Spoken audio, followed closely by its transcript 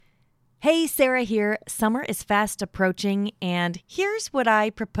Hey, Sarah here. Summer is fast approaching, and here's what I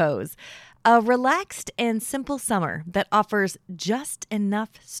propose. A relaxed and simple summer that offers just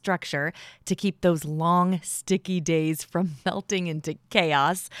enough structure to keep those long, sticky days from melting into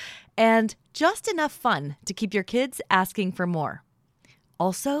chaos, and just enough fun to keep your kids asking for more.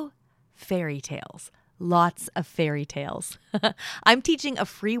 Also, fairy tales. Lots of fairy tales. I'm teaching a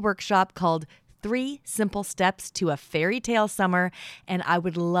free workshop called 3 Simple Steps to a Fairy Tale Summer, and I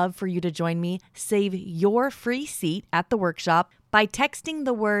would love for you to join me. Save your free seat at the workshop by texting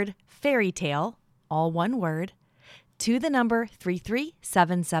the word fairy tale, all one word, to the number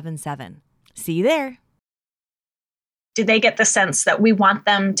 33777. See you there. Do they get the sense that we want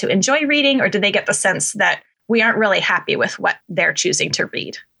them to enjoy reading, or do they get the sense that we aren't really happy with what they're choosing to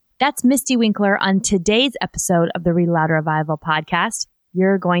read? That's Misty Winkler on today's episode of the Read Aloud Revival podcast.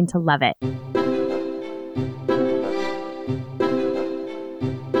 You're going to love it.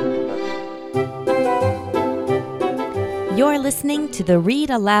 You're listening to the Read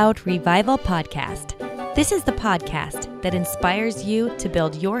Aloud Revival podcast. This is the podcast that inspires you to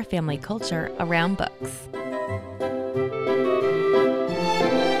build your family culture around books.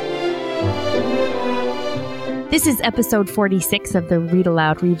 This is episode 46 of the Read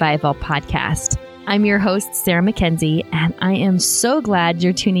Aloud Revival podcast. I'm your host, Sarah Mackenzie, and I am so glad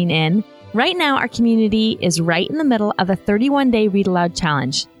you're tuning in. Right now, our community is right in the middle of a 31-day Read Aloud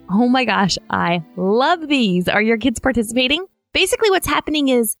challenge. Oh my gosh, I love these. Are your kids participating? Basically, what's happening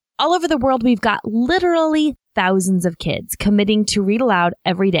is all over the world, we've got literally thousands of kids committing to read aloud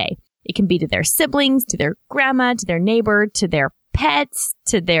every day. It can be to their siblings, to their grandma, to their neighbor, to their pets,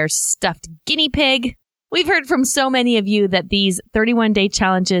 to their stuffed guinea pig. We've heard from so many of you that these 31-day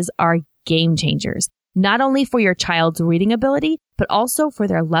challenges are game changers, not only for your child's reading ability, but also for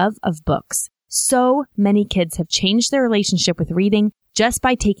their love of books. So many kids have changed their relationship with reading just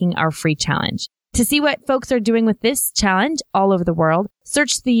by taking our free challenge. To see what folks are doing with this challenge all over the world,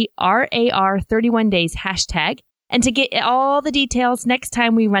 search the RAR 31 days hashtag. And to get all the details next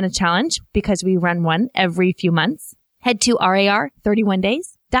time we run a challenge, because we run one every few months, head to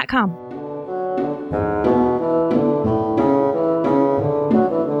rar31days.com.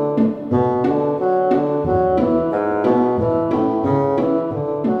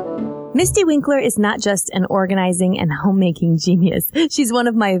 Misty Winkler is not just an organizing and homemaking genius. She's one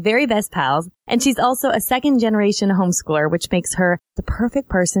of my very best pals, and she's also a second-generation homeschooler, which makes her the perfect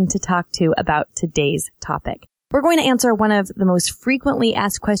person to talk to about today's topic. We're going to answer one of the most frequently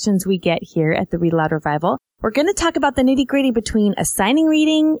asked questions we get here at the Read Aloud Revival. We're going to talk about the nitty-gritty between assigning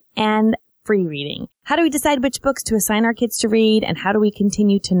reading and free reading. How do we decide which books to assign our kids to read, and how do we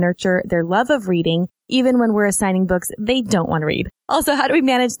continue to nurture their love of reading even when we're assigning books they don't want to read? Also, how do we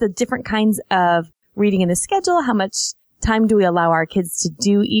manage the different kinds of reading in the schedule? How much time do we allow our kids to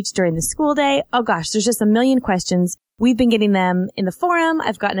do each during the school day? Oh gosh, there's just a million questions. We've been getting them in the forum.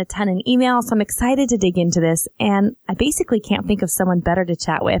 I've gotten a ton in email, so I'm excited to dig into this. And I basically can't think of someone better to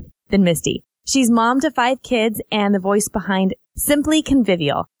chat with than Misty. She's mom to 5 kids and the voice behind Simply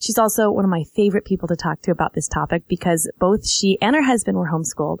Convivial. She's also one of my favorite people to talk to about this topic because both she and her husband were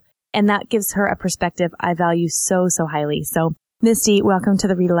homeschooled, and that gives her a perspective I value so, so highly. So, Misty, welcome to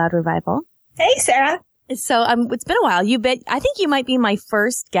the Read Aloud Revival. Hey, Sarah. So, it's been a while. I think you might be my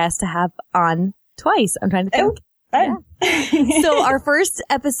first guest to have on twice. I'm trying to think. Oh, yeah. So our first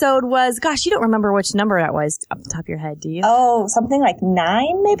episode was, gosh, you don't remember which number that was off the top of your head, do you? Oh, something like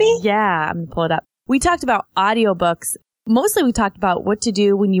 9, maybe? Yeah, I'm going to pull it up. We talked about audiobooks. Mostly we talked about what to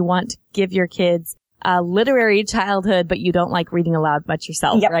do when you want to give your kids a literary childhood, but you don't like reading aloud much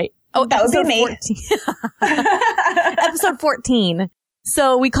yourself, yep. Right? Oh, that would be me. 14. Episode 14.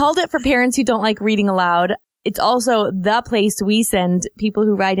 So we called it For Parents Who Don't Like Reading Aloud. It's also the place we send people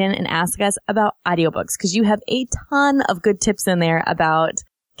who write in and ask us about audiobooks, because you have a ton of good tips in there about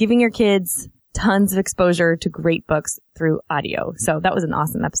giving your kids tons of exposure to great books through audio. So that was an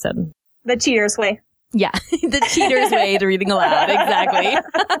awesome episode. The cheater's way. Yeah, the cheater's way to reading aloud. Exactly.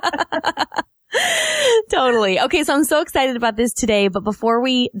 Totally. Okay, so I'm so excited about this today. But before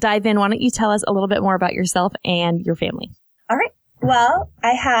we dive in, why don't you tell us a little bit more about yourself and your family? All right. Well,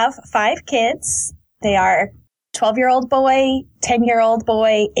 I have 5 kids. They are 12-year-old boy, 10-year-old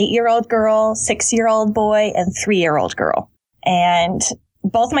boy, 8-year-old girl, 6-year-old boy, and 3-year-old girl. And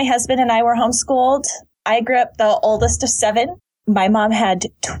both my husband and I were homeschooled. I grew up the oldest of 7. My mom had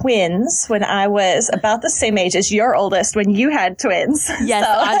twins when I was about the same age as your oldest when you had twins. Yes,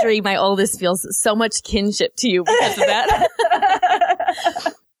 so. Audrey, my oldest, feels so much kinship to you because of that.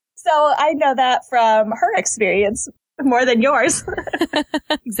 So I know that from her experience more than yours.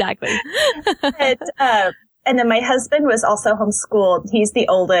 Exactly. But, And then my husband was also homeschooled. He's the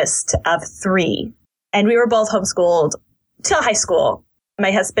oldest of 3. And we were both homeschooled till high school.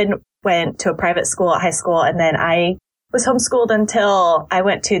 My husband went to a private school at high school, and then I was homeschooled until I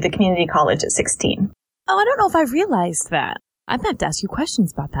went to the community college at 16. Oh, I don't know if I realized that. I'm going to have to ask you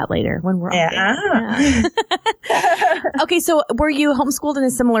questions about that later when we're Yeah. Okay, so were you homeschooled in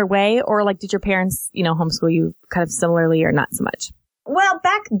a similar way, or like did your parents, homeschool you kind of similarly or not so much? Well,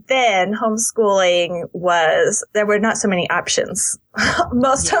 back then, homeschooling there were not so many options.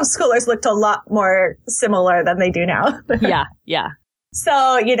 Most homeschoolers looked a lot more similar than they do now. Yeah.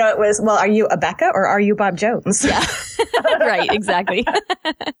 So, it was, well, are you a Becca or are you Bob Jones? Yeah. Right, exactly.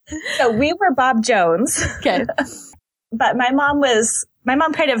 So we were Bob Jones. Okay. But my mom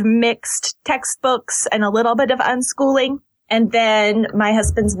kind of mixed textbooks and a little bit of unschooling. And then my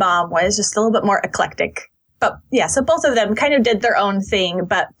husband's mom was just a little bit more eclectic. But yeah, so both of them kind of did their own thing,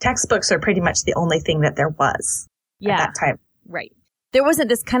 but textbooks are pretty much the only thing that there was at that time. Right. There wasn't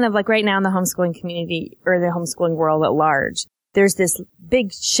this kind of like right now in the homeschooling community or the homeschooling world at large, there's this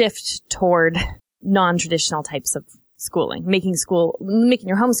big shift toward non-traditional types of schooling, making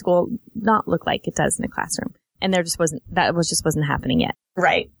your homeschool not look like it does in a classroom. And that just wasn't happening yet.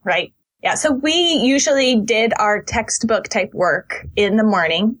 Right. Yeah. So we usually did our textbook type work in the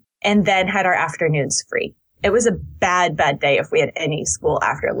morning and then had our afternoons free. It was a bad day if we had any school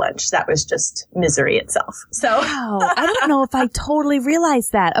after lunch. That was just misery itself. So wow, I don't know if I totally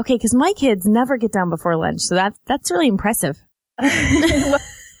realized that. Okay, because my kids never get done before lunch, so that's really impressive.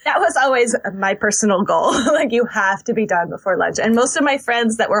 That was always my personal goal. Like, you have to be done before lunch. And most of my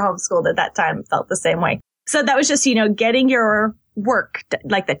friends that were homeschooled at that time felt the same way. So that was just, getting your work,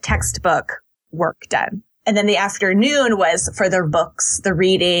 like the textbook work done. And then the afternoon was for the books, the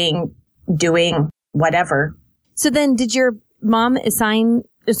reading, doing whatever. So then did your mom assign,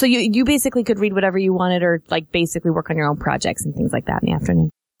 so you basically could read whatever you wanted or like basically work on your own projects and things like that in the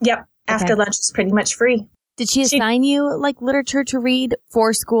afternoon? Yep. Okay. After lunch is pretty much free. Did she assign you like literature to read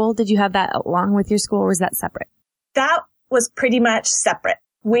for school? Did you have that along with your school or was that separate? That was pretty much separate.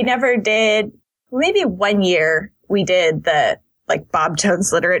 We never did, maybe 1 year we did the like Bob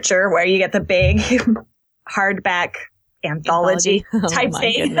Jones literature where you get the big hardback anthology type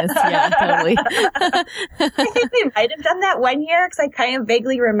thing. Goodness. Yeah, totally. I think we might have done that 1 year because I kind of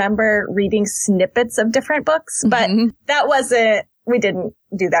vaguely remember reading snippets of different books, but we didn't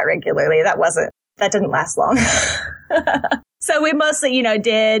do that regularly. That didn't last long. So we mostly,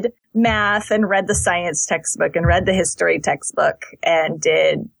 did math and read the science textbook and read the history textbook and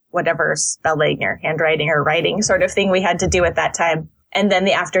did whatever spelling or handwriting or writing sort of thing we had to do at that time. And then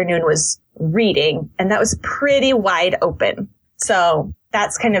the afternoon was reading, and that was pretty wide open. So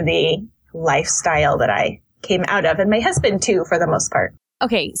that's kind of the lifestyle that I came out of, and my husband too, for the most part.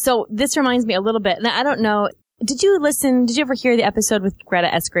 Okay, so this reminds me a little bit. Now, I don't know. Did you ever hear the episode with Greta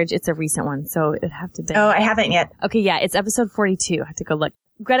Eskridge? It's a recent one, so it'd have to be. Oh, I haven't yet. Okay, yeah, it's episode 42. I have to go look.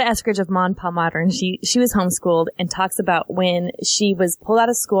 Greta Eskridge of Mon Pa Modern, she was homeschooled and talks about when she was pulled out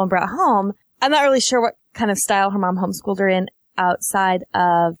of school and brought home. I'm not really sure what kind of style her mom homeschooled her in outside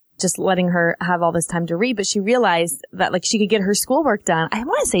of just letting her have all this time to read, but she realized that like she could get her schoolwork done. I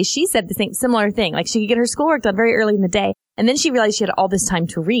want to say she said the similar thing. Like she could get her schoolwork done very early in the day. And then she realized she had all this time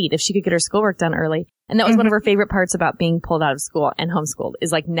to read if she could get her schoolwork done early. And that was one of her favorite parts about being pulled out of school and homeschooled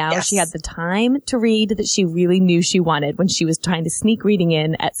is like now she had the time to read that she really knew she wanted when she was trying to sneak reading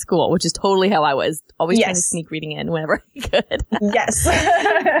in at school, which is totally how I was always trying to sneak reading in whenever I could. Yes.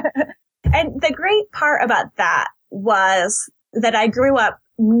 And the great part about that was that I grew up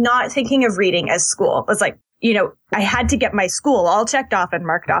not thinking of reading as school. It was like, I had to get my school all checked off and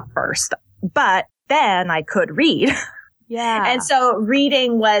marked off first, but then I could read. Yeah. And so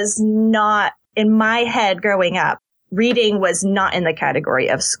reading was not, in my head growing up, reading was not in the category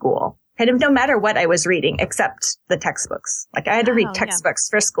of school. Kind of no matter what I was reading, except the textbooks. Like I had to read textbooks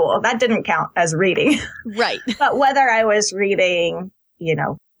for school. That didn't count as reading. Right. But whether I was reading,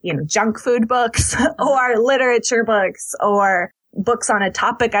 junk food books or literature books or books on a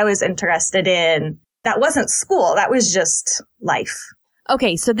topic I was interested in, that wasn't school. That was just life.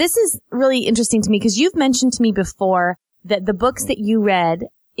 Okay. So this is really interesting to me because you've mentioned to me before that the books that you read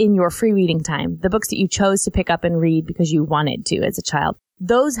in your free reading time, the books that you chose to pick up and read because you wanted to as a child,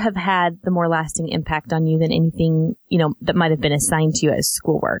 those have had the more lasting impact on you than anything, that might have been assigned to you as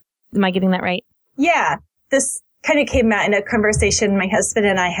schoolwork. Am I getting that right? Yeah. This kind of came out in a conversation my husband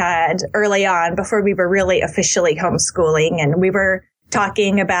and I had early on before we were really officially homeschooling. And we were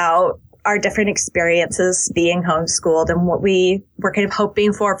talking about our different experiences being homeschooled and what we were kind of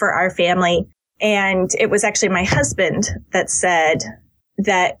hoping for our family. And it was actually my husband that said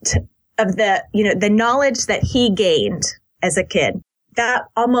that of the, the knowledge that he gained as a kid, that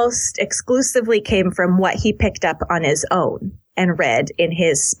almost exclusively came from what he picked up on his own and read in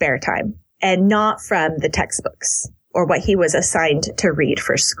his spare time, and not from the textbooks or what he was assigned to read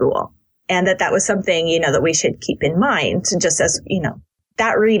for school. And that was something, that we should keep in mind, just as,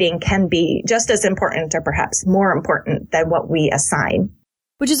 that reading can be just as important or perhaps more important than what we assign.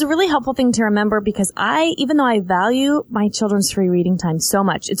 Which is a really helpful thing to remember, because even though I value my children's free reading time so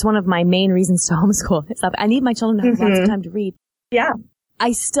much, it's one of my main reasons to homeschool. I need my children to have lots of time to read. Yeah.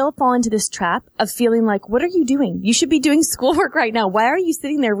 I still fall into this trap of feeling like, what are you doing? You should be doing schoolwork right now. Why are you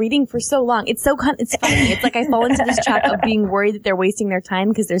sitting there reading for so long? It's funny. It's like I fall into this trap of being worried that they're wasting their time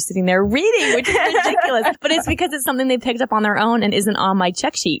because they're sitting there reading, which is ridiculous. But it's because it's something they picked up on their own and isn't on my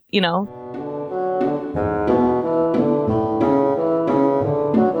check sheet,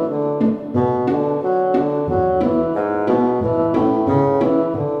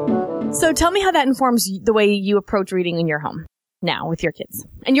 So tell me how that informs the way you approach reading in your home now with your kids.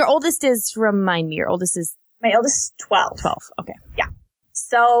 And your oldest is, remind me, My oldest is 12. 12, okay. Yeah.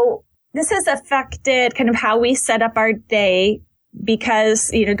 So this has affected kind of how we set up our day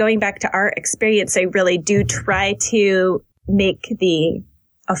because, going back to our experience, I really do try to make the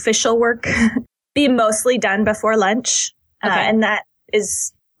official work be mostly done before lunch. Okay. And that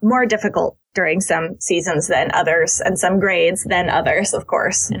is more difficult during some seasons than others, and some grades than others, of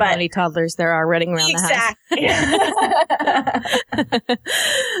course. And how many toddlers there are running around the house.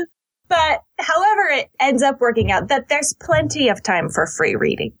 But however it ends up working out, that there's plenty of time for free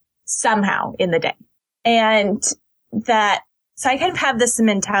reading somehow in the day. And so I kind of have this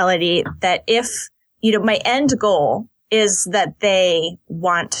mentality that if, my end goal is that they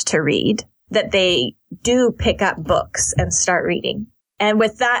want to read, that they do pick up books and start reading. And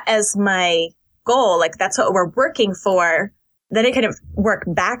with that as my goal, like that's what we're working for, then I kind of work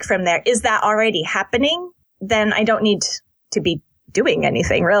back from there. Is that already happening? Then I don't need to be doing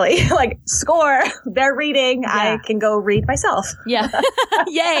anything really. Like score, they're reading. Yeah. I can go read myself. Yeah.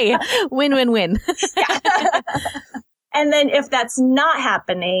 Yay. Win, win, win. Yeah. And then if that's not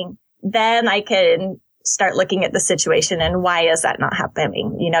happening, then I can start looking at the situation and why is that not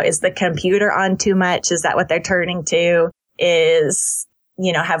happening? Is the computer on too much? Is that what they're turning to?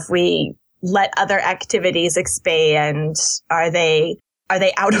 Have we let other activities expand? Are they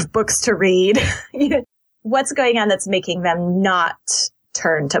out of books to read? What's going on that's making them not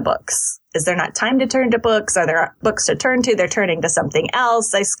turn to books? Is there not time to turn to books? Are there books to turn to? They're turning to something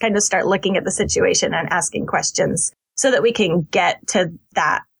else. I kind of start looking at the situation and asking questions so that we can get to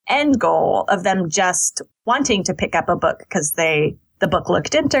that end goal of them just wanting to pick up a book because the book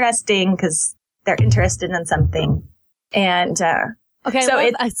looked interesting, because they're interested in something. And, okay.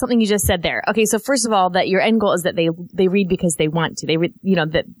 So something you just said there. Okay. So first of all, that your end goal is that they read because they want to.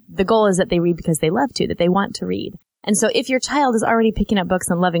 That the goal is that they read because they love to, that they want to read. And so if your child is already picking up books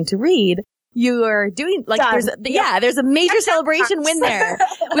and loving to read, you are doing there's a major celebration win there.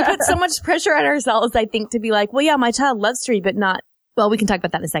 We put so much pressure on ourselves, I think, to be like, well, yeah, my child loves to read, but not, well, we can talk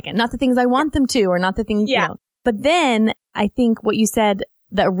about that in a second. Not the things I want them to, or not the things, But then I think what you said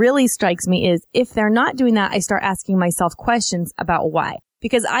that really strikes me is if they're not doing that, I start asking myself questions about why.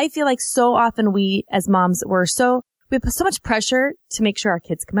 Because I feel like so often we as moms, we put so much pressure to make sure our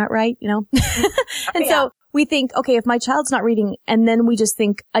kids come out right, And so we think, okay, if my child's not reading, and then we just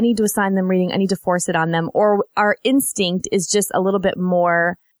think, I need to assign them reading, I need to force it on them, or our instinct is just a little bit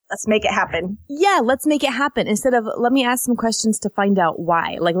more, let's make it happen. Yeah, let's make it happen. Instead of, let me ask some questions to find out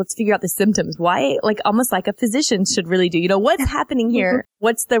why. Like, let's figure out the symptoms. Why? Like, almost like a physician should really do. What's happening here?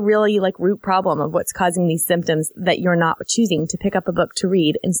 What's the really, root problem of what's causing these symptoms that you're not choosing to pick up a book to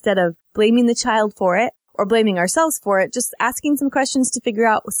read, instead of blaming the child for it or blaming ourselves for it, just asking some questions to figure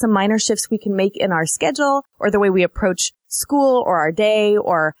out some minor shifts we can make in our schedule or the way we approach school or our day,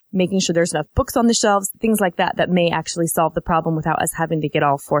 or making sure there's enough books on the shelves, things like that may actually solve the problem without us having to get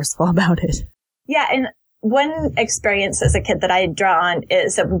all forceful about it. Yeah. And one experience as a kid that I draw on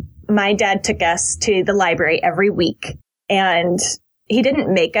is that my dad took us to the library every week, and he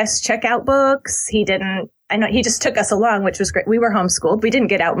didn't make us check out books. He just took us along, which was great. We were homeschooled. We didn't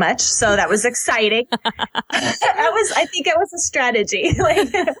get out much, so that was exciting. I think it was a strategy.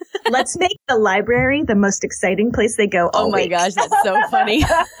 Let's make the library the most exciting place they go all week. Oh my gosh, that's so funny.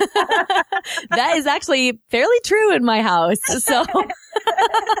 That is actually fairly true in my house. So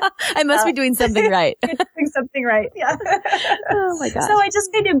I must be doing something right. You're doing something right. Yeah. Oh my gosh. So I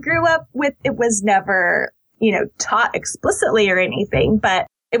just kind of grew up with, it was never, taught explicitly or anything, but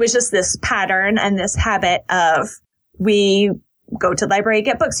it was just this pattern and this habit of, we go to the library,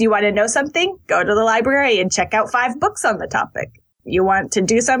 get books. You want to know something? Go to the library and check out 5 books on the topic. You want to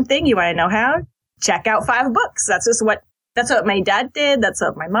do something, you want to know how, check out 5 books. That's what my dad did. That's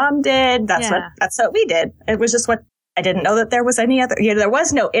what my mom did. That's what we did. It was just what I didn't know that there was any other, there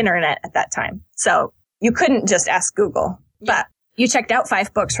was no internet at that time. So you couldn't just ask Google, but you checked out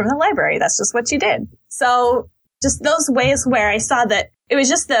 5 books from the library. That's just what you did. So just those ways where I saw that it was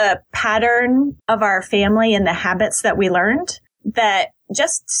just the pattern of our family and the habits that we learned that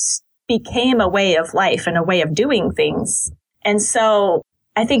just became a way of life and a way of doing things. And so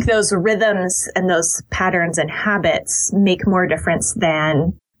I think those rhythms and those patterns and habits make more difference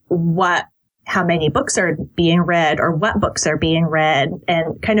than how many books are being read or what books are being read,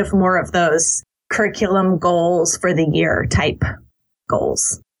 and kind of more of those curriculum goals for the year type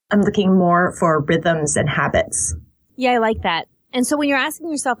goals. I'm looking more for rhythms and habits. Yeah, I like that. And so when you're asking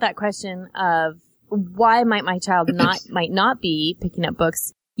yourself that question of why might my child might not be picking up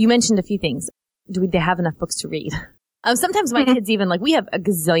books, you mentioned a few things. Do they have enough books to read? Sometimes my kids even, we have a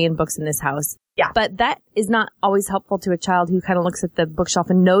gazillion books in this house. Yeah. But that is not always helpful to a child who kind of looks at the bookshelf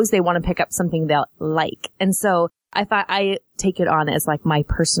and knows they want to pick up something they'll like. And so I take it on as my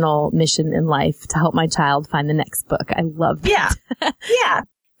personal mission in life to help my child find the next book. I love that. Yeah. Yeah.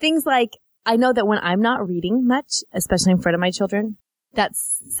 Things like, I know that when I'm not reading much, especially in front of my children,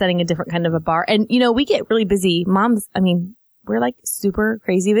 that's setting a different kind of a bar. And, we get really busy. Moms, we're super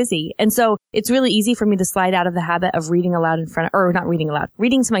crazy busy. And so it's really easy for me to slide out of the habit of reading aloud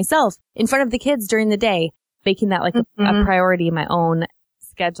reading to myself in front of the kids during the day, making that a priority in my own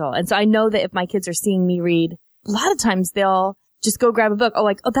schedule. And so I know that if my kids are seeing me read, a lot of times they'll just go grab a book.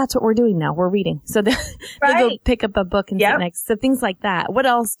 Oh, that's what we're doing now. We're reading. So they'll go pick up a book and sit next. So things like that. What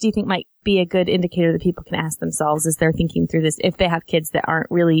else do you think might be a good indicator that people can ask themselves as they're thinking through this, if they have kids that aren't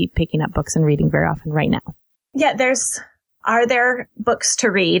really picking up books and reading very often right now? Yeah, are there books to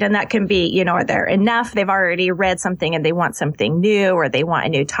read? And that can be, are there enough? They've already read something and they want something new, or they want a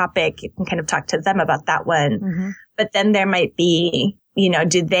new topic. You can kind of talk to them about that one. Mm-hmm. But then there might be,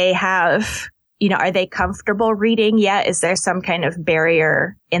 do they have, are they comfortable reading yet? Is there some kind of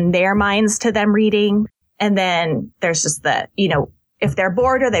barrier in their minds to them reading? And then there's just if they're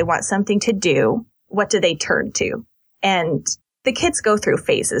bored or they want something to do, what do they turn to? And the kids go through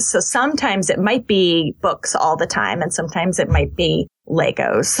phases. So sometimes it might be books all the time, and sometimes it might be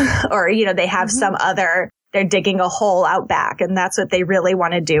Legos or, they have some other, they're digging a hole out back and that's what they really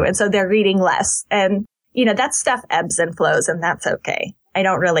want to do. And so they're reading less. And, that stuff ebbs and flows, and that's okay. I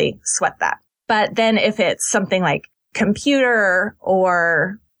don't really sweat that. But then if it's something like computer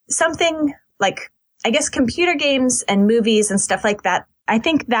or something like, I guess, computer games and movies and stuff like that, I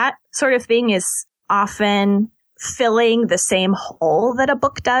think that sort of thing is often filling the same hole that a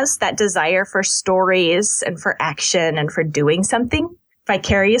book does, that desire for stories and for action and for doing something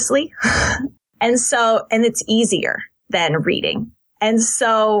vicariously. And it's easier than reading. And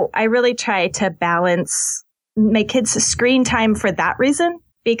so I really try to balance my kids' screen time for that reason,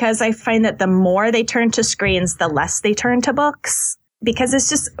 because I find that the more they turn to screens, the less they turn to books, because it's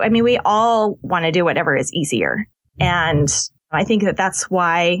just, we all want to do whatever is easier. And I think that's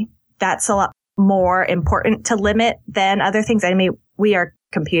why that's a lot more important to limit than other things. We are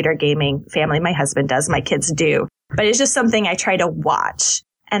computer gaming family. My husband does, my kids do, but it's just something I try to watch.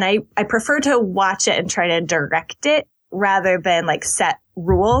 And I prefer to watch it and try to direct it rather than set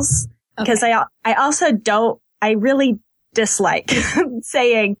rules. Because I really dislike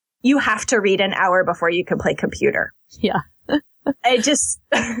saying you have to read an hour before you can play computer. Yeah. Because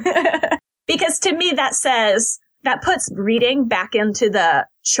to me that puts reading back into the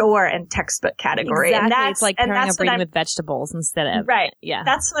chore and textbook category. Exactly. And it's like pairing up reading with vegetables instead of. Right. Yeah.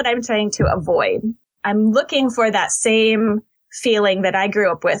 That's what I'm trying to avoid. I'm looking for that same feeling that I grew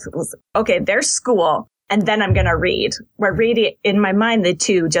up with. Was, okay, there's school, and then I'm going to read. Where reading, in my mind, the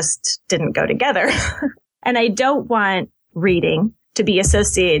two just didn't go together. And I don't want reading to be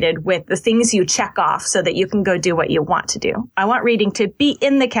associated with the things you check off so that you can go do what you want to do. I want reading to be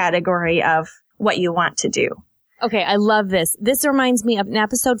in the category of what you want to do. Okay, I love this. This reminds me of in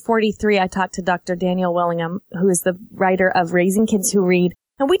episode 43, I talked to Dr. Daniel Willingham, who is the writer of Raising Kids Who Read.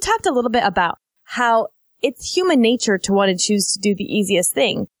 And we talked a little bit about how it's human nature to want to choose to do the easiest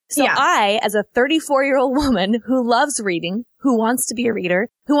thing. So I, as a 34-year-old woman who loves reading, who wants to be a reader,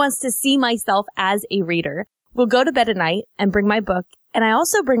 who wants to see myself as a reader, will go to bed at night and bring my book. And I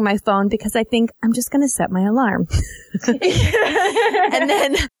also bring my phone because I think I'm just going to set my alarm. And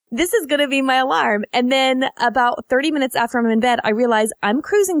then this is going to be my alarm. And then about 30 minutes after I'm in bed, I realize I'm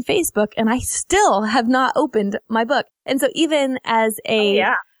cruising Facebook and I still have not opened my book. And so even as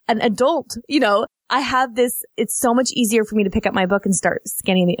an adult, I have this, it's so much easier for me to pick up my book and start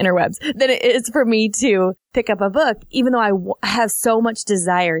scanning the interwebs than it is for me to pick up a book, even though I have so much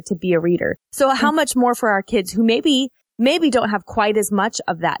desire to be a reader. So how much more for our kids who maybe don't have quite as much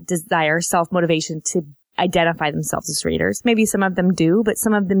of that desire, self-motivation to identify themselves as readers. Maybe some of them do, but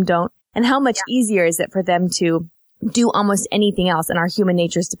some of them don't. And how much easier is it for them to do almost anything else in our human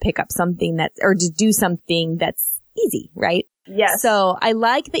nature is to pick up something or to do something that's easy, right? Yes. So I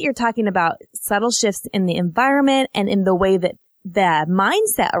like that you're talking about subtle shifts in the environment and in the way that the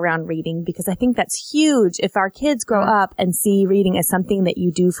mindset around reading, because I think that's huge. If our kids grow up and see reading as something that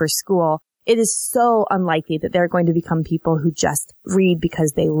you do for school, it is so unlikely that they're going to become people who just read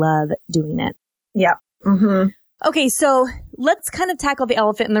because they love doing it. Yeah. Mm-hmm. Okay, so let's kind of tackle the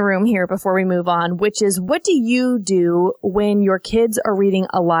elephant in the room here before we move on, which is what do you do when your kids are reading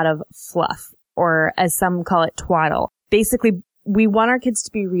a lot of fluff, or as some call it, twaddle? Basically, we want our kids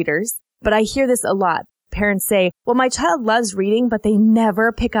to be readers, but I hear this a lot. Parents say, well, my child loves reading, but they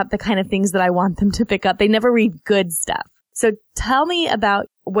never pick up the kind of things that I want them to pick up. They never read good stuff. So tell me about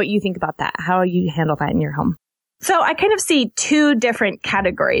what you think about that, how you handle that in your home. So I kind of see two different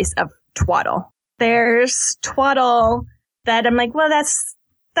categories of twaddle. There's twaddle that I'm like, well, that's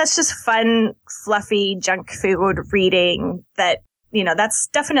just fun, fluffy junk food reading that, that's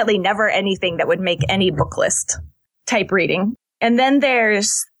definitely never anything that would make any book list type reading. And then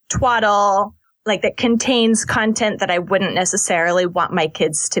there's twaddle, like that contains content that I wouldn't necessarily want my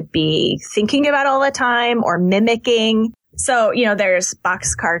kids to be thinking about all the time or mimicking. So, there's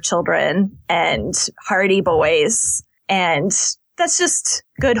Boxcar Children and Hardy Boys, and that's just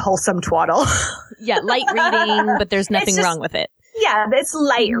good, wholesome twaddle. Yeah, light reading, but there's nothing wrong with it. Yeah, it's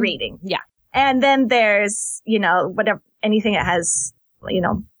light reading. Yeah. And then there's, whatever, anything that has,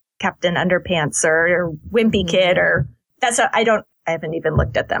 Captain Underpants or Wimpy Kid or I haven't even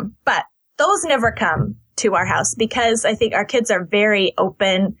looked at them, but those never come to our house because I think our kids are very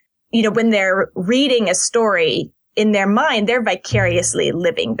open. When they're reading a story in their mind, they're vicariously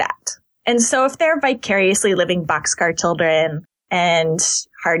living that. And so if they're vicariously living Boxcar Children and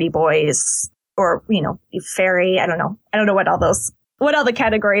Hardy Boys or, Fairy, I don't know what all the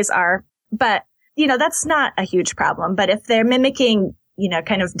categories are, but, that's not a huge problem. But if they're mimicking,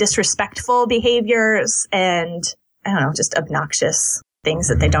 kind of disrespectful behaviors and, I don't know, just obnoxious things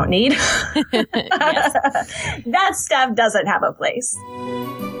that they don't need, that stuff doesn't have a place.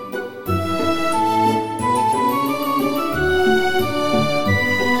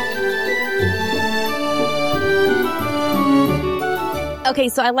 Okay,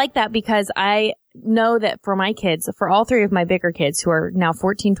 so I like that because I know that for my kids, for all three of my bigger kids who are now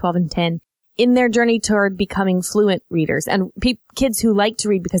 14, 12, and 10, in their journey toward becoming fluent readers and kids who like to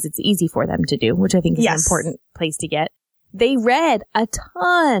read because it's easy for them to do, which I think is an important place to get, they read a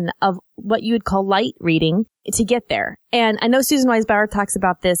ton of what you would call light reading to get there. And I know Susan Wise Bauer talks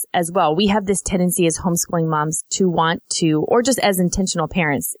about this as well. We have this tendency as homeschooling moms to want to, or just as intentional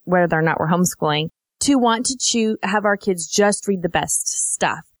parents, whether or not we're homeschooling, to want to have our kids just read the best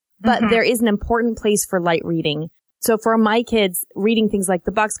stuff. But there is an important place for light reading. So for my kids, reading things like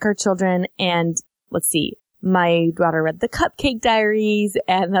the Boxcar Children and, let's see, my daughter read the Cupcake Diaries,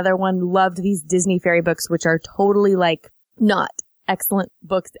 and another one loved these Disney fairy books, which are totally not excellent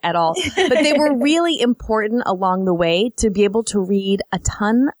books at all. But they were really important along the way to be able to read a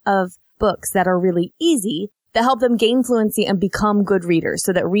ton of books that are really easy that help them gain fluency and become good readers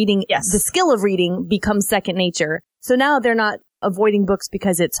so that reading, the skill of reading becomes second nature. So now they're not avoiding books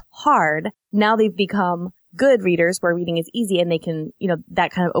because it's hard. Now they've become good readers where reading is easy and they can,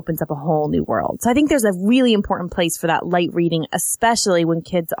 that kind of opens up a whole new world. So I think there's a really important place for that light reading, especially when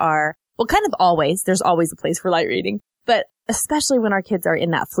kids are, kind of always, there's always a place for light reading, but especially when our kids are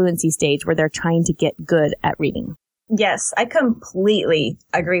in that fluency stage where they're trying to get good at reading. Yes, I completely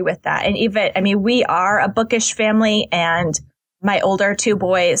agree with that. And we are a bookish family, and my older two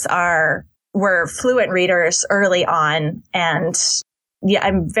boys were fluent readers early on. And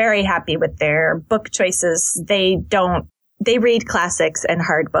I'm very happy with their book choices. They read classics and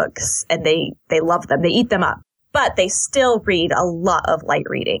hard books, and they love them. They eat them up, but they still read a lot of light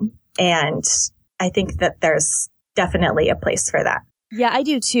reading. And I think that there's definitely a place for that. Yeah, I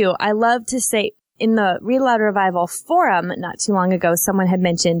do too. I love to say, in the Read Aloud Revival forum not too long ago, someone had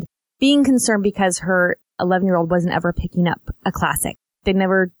mentioned being concerned because her 11-year-old wasn't ever picking up a classic. They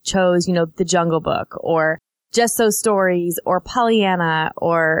never chose, The Jungle Book or Just So Stories or Pollyanna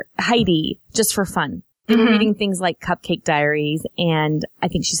or Heidi just for fun. They were reading things like Cupcake Diaries and I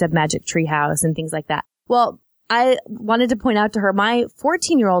think she said Magic Treehouse and things like that. Well, I wanted to point out to her, my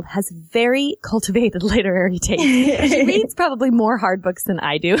 14-year-old has very cultivated literary taste. She reads probably more hard books than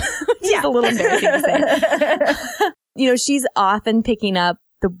I do, which is a little embarrassing to say. She's often picking up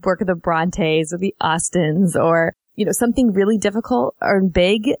the work of the Brontes or the Austens or, something really difficult or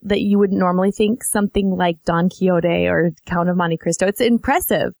big that you would normally think, something like Don Quixote or Count of Monte Cristo. It's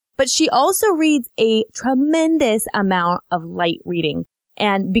impressive. But she also reads a tremendous amount of light reading.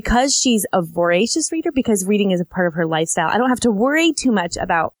 And because she's a voracious reader, because reading is a part of her lifestyle, I don't have to worry too much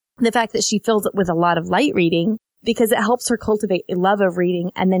about the fact that she fills it with a lot of light reading because it helps her cultivate a love of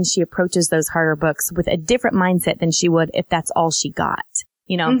reading. And then she approaches those harder books with a different mindset than she would if that's all she got,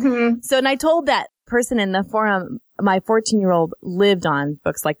 Mm-hmm. So, and I told that person in the forum, my 14-year-old lived on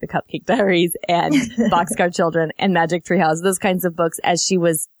books like The Cupcake Diaries and Boxcar Children and Magic Tree House, those kinds of books as she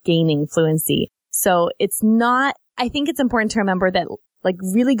was gaining fluency. So I think it's important to remember that like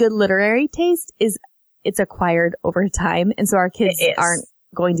really good literary taste it's acquired over time. And so our kids aren't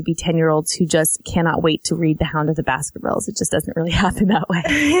going to be 10-year-olds who just cannot wait to read The Hound of the Baskervilles. It just doesn't really happen that way.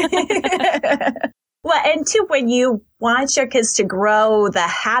 Well, and too, when you want your kids to grow the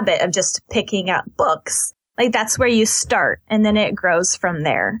habit of just picking up books, like that's where you start and then it grows from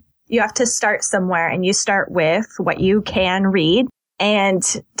there. You have to start somewhere and you start with what you can read. And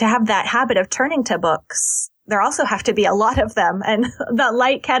to have that habit of turning to books, there also have to be a lot of them. And the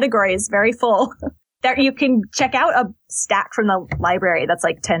light category is very full. There you can check out a stack from the library that's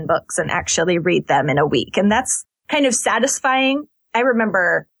like 10 books and actually read them in a week. And that's kind of satisfying. I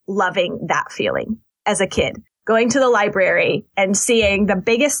remember loving that feeling as a kid, going to the library and seeing the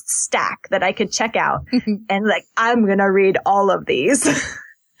biggest stack that I could check out and like, I'm going to read all of these.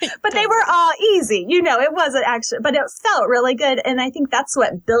 But they were all easy. It wasn't actually, but it felt really good. And I think that's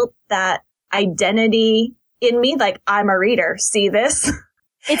what built that identity in me. Like, I'm a reader. See this?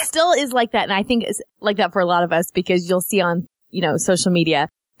 It still is like that. And I think it's like that for a lot of us because you'll see on, social media,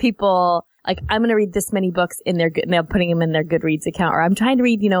 people like, I'm going to read this many books and they're putting them in their Goodreads account, or I'm trying to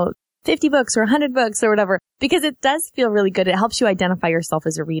read, 50 books or 100 books or whatever, because it does feel really good. It helps you identify yourself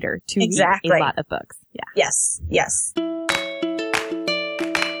as a reader to read a lot of books. Yeah. Yes.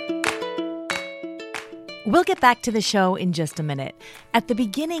 We'll get back to the show in just a minute. At the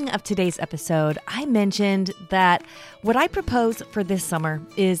beginning of today's episode, I mentioned that what I propose for this summer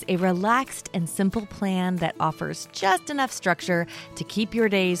is a relaxed and simple plan that offers just enough structure to keep your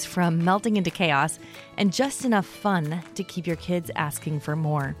days from melting into chaos and just enough fun to keep your kids asking for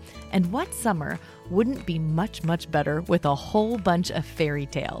more. And what summer wouldn't be much, much better with a whole bunch of fairy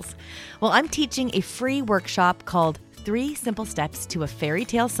tales? Well, I'm teaching a free workshop called 3 Simple Steps to a Fairy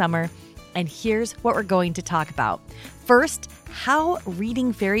Tale Summer. And here's what we're going to talk about. First, how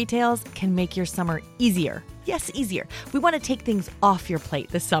reading fairy tales can make your summer easier. Yes, easier. We want to take things off your plate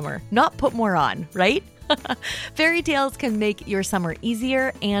this summer, not put more on, right? Fairy tales can make your summer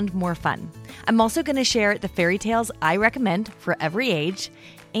easier and more fun. I'm also going to share the fairy tales I recommend for every age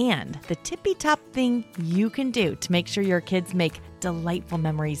and the tippy-top thing you can do to make sure your kids make delightful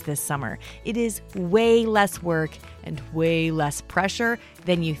memories this summer. It is way less work and way less pressure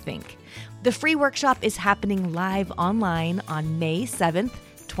than you think. The free workshop is happening live online on May 7th,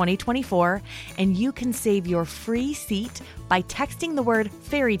 2024, and you can save your free seat by texting the word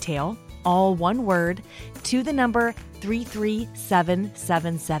fairy tale, all one word, to the number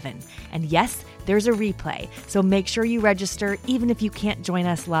 33777. And yes, there's a replay, so make sure you register even if you can't join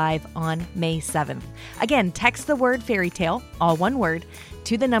us live on May 7th. Again, text the word fairy tale, all one word,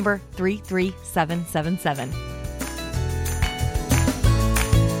 to the number 33777.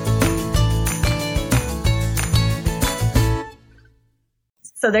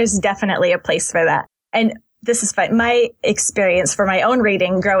 So there's definitely a place for that. And this is fun. My experience for my own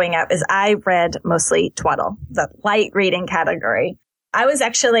reading growing up is I read mostly twaddle, the light reading category. I was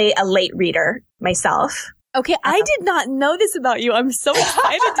actually a late reader myself. Okay, I did not know this about you. I'm so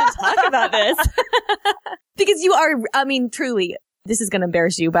excited to talk about this. Because you are, truly, this is going to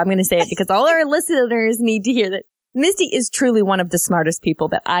embarrass you, but I'm going to say it because all our listeners need to hear that. Misty is truly one of the smartest people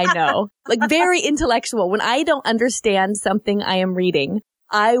that I know. Like, very intellectual. When I don't understand something I am reading,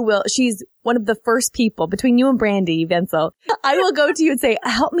 she's one of the first people between you and Brandy Venzel. I will go to you and say,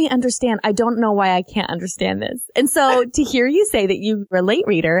 help me understand. I don't know why I can't understand this. And so to hear you say that you were a late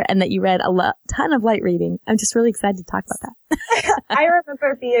reader and that you read a ton of light reading, I'm just really excited to talk about that. I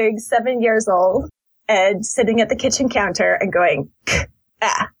remember being 7 years old and sitting at the kitchen counter and going,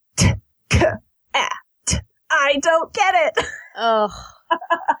 I don't get it. Oh,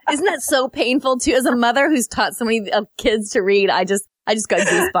 isn't that so painful too? As a mother who's taught so many kids to read, I just got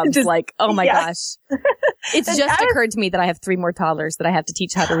goosebumps. Like, oh my gosh. It's just occurred to me that I have 3 more toddlers that I have to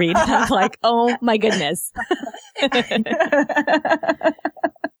teach how to read. I'm like, oh my goodness.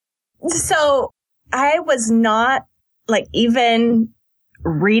 So I was not like even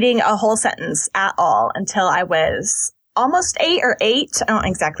reading a whole sentence at all until I was almost 8 or 8. I don't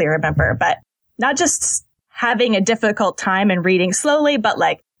exactly remember, but not just having a difficult time and reading slowly, but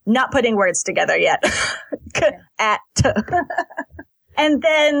like not putting words together yet. And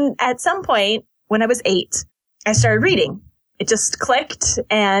then at some point when I was 8, I started reading. It just clicked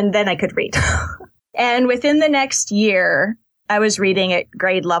and then I could read. And within the next year, I was reading at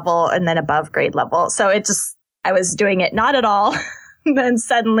grade level and then above grade level. So I was doing it not at all. Then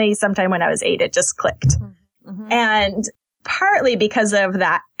suddenly sometime when I was 8, it just clicked. Mm-hmm. And partly because of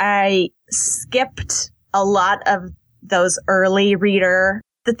that, I skipped a lot of those early reader,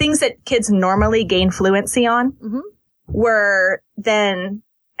 the things that kids normally gain fluency on were then,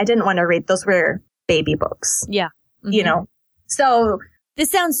 I didn't want to read. Those were baby books. Yeah. Mm-hmm. You know, so this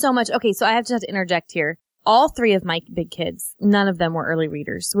sounds so much. Okay. So I have to interject here. All 3 of my big kids, none of them were early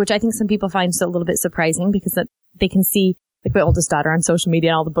readers, which I think some people find a little bit surprising because they can see like my oldest daughter on social media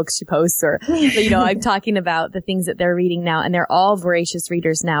and all the books she posts or, you know, I'm talking about the things that they're reading now and they're all voracious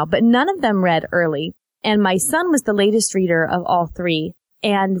readers now, but none of them read early. And my son was the latest reader of all 3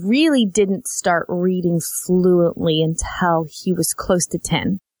 and really didn't start reading fluently until he was close to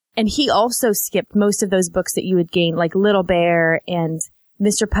 10. And he also skipped most of those books that you would gain, like Little Bear and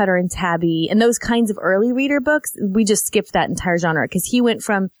Mr. Putter and Tabby and those kinds of early reader books. We just skipped that entire genre because he went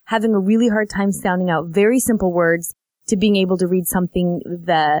from having a really hard time sounding out very simple words to being able to read something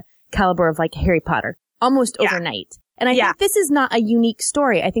the caliber of like Harry Potter almost overnight. And I think this is not a unique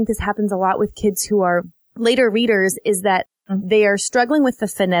story. I think this happens a lot with kids who are later readers is that they are struggling with the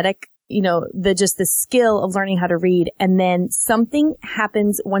phonetic, you know, the skill of learning how to read. And then something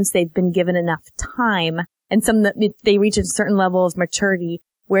happens once they've been given enough time and they reach a certain level of maturity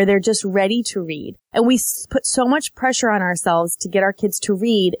where they're just ready to read. And we put so much pressure on ourselves to get our kids to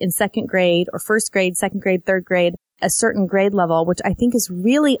read in 2nd grade or 1st grade, 2nd grade, 3rd grade, a certain grade level, which I think is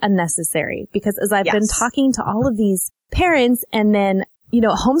really unnecessary because as I've been talking to all of these parents and then, you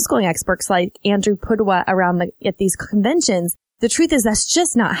know, homeschooling experts like Andrew Pudua at these conventions, the truth is that's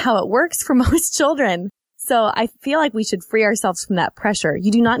just not how it works for most children. So I feel like we should free ourselves from that pressure.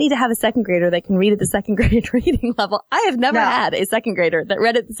 You do not need to have a 2nd grader that can read at the 2nd grade reading level. I have never had a 2nd grader that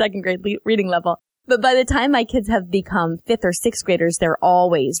read at the 2nd grade reading level. But by the time my kids have become 5th or 6th graders, they're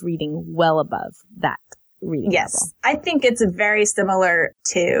always reading well above that reading level. I think it's very similar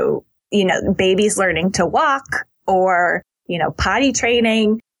to, you know, babies learning to walk or, you know, potty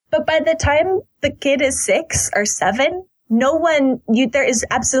training. But by the time the kid is 6 or 7, there is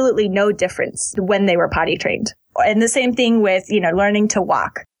absolutely no difference when they were potty trained. And the same thing with, you know, learning to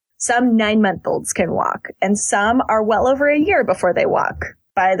walk. Some 9-month-olds can walk and some are well over a year before they walk.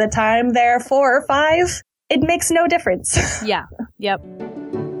 By the time they're 4 or 5, it makes no difference. Yeah. Yep.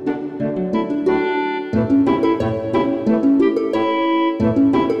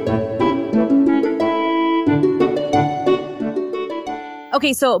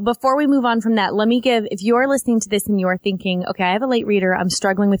 Okay, so before we move on from that, if you're listening to this and you're thinking, okay, I have a late reader, I'm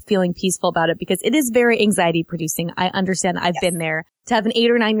struggling with feeling peaceful about it because it is very anxiety producing. I understand. I've been there to have an 8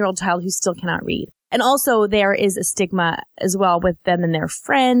 or 9-year-old child who still cannot read. And also there is a stigma as well with them and their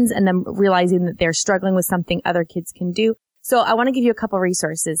friends and them realizing that they're struggling with something other kids can do. So I want to give you a couple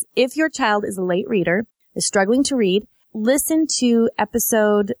resources. If your child is a late reader, is struggling to read, listen to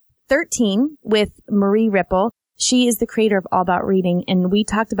episode 13 with Marie Ripple. She is the creator of All About Reading, and we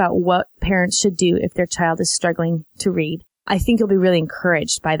talked about what parents should do if their child is struggling to read. I think you'll be really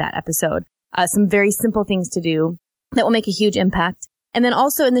encouraged by that episode. Some very simple things to do that will make a huge impact. And then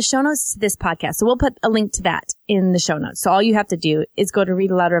also in the show notes to this podcast, so we'll put a link to that in the show notes. So all you have to do is go to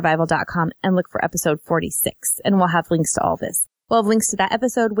readaloudrevival.com and look for episode 46, and we'll have links to all this. We'll have links to that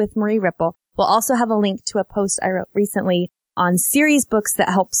episode with Marie Ripple. We'll also have a link to a post I wrote recently on series books that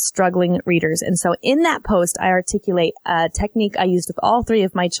help struggling readers. And so in that post, I articulate a technique I used with all 3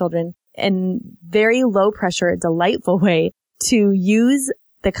 of my children in very low pressure, delightful way to use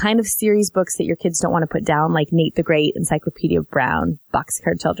the kind of series books that your kids don't want to put down, like Nate the Great, Encyclopedia of Brown,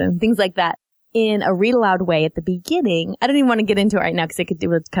 Boxcar Children, things like that, in a read aloud way at the beginning. I don't even want to get into it right now because it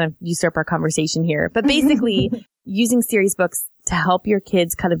would kind of usurp our conversation here. But basically, using series books to help your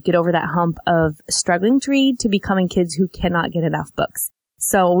kids kind of get over that hump of struggling to read to becoming kids who cannot get enough books.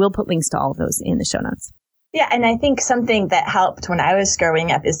 So we'll put links to all of those in the show notes. Yeah, and I think something that helped when I was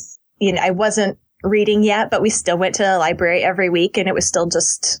growing up is, you know, I wasn't reading yet, but we still went to the library every week and it was still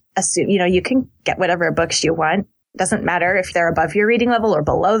just you know, you can get whatever books you want. It doesn't matter if they're above your reading level or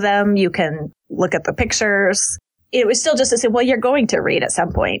below them. You can look at the pictures. It was still just to say, well, you're going to read at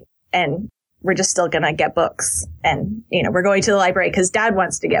some point, and we're just still going to get books. And, we're going to the library because Dad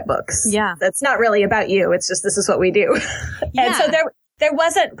wants to get books. Yeah. That's not really about you. It's just, this is what we do. Yeah. And so there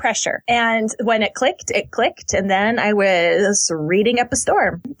wasn't pressure. And when it clicked. And then I was reading up a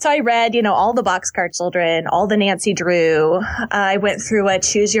storm. So I read, all the Boxcar Children, all the Nancy Drew. I went through a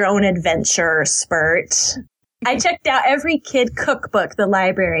choose your own adventure spurt. I checked out every kid cookbook the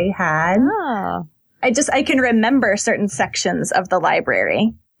library had. Oh. I can remember certain sections of the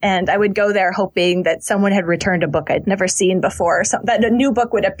library. And I would go there hoping that someone had returned a book I'd never seen before, so that a new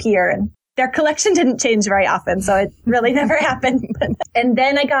book would appear. And their collection didn't change very often, so it really never happened. And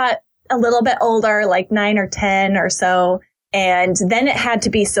then I got a little bit older, like 9 or 10 or so. And then it had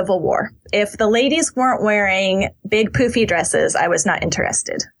to be Civil War. If the ladies weren't wearing big poofy dresses, I was not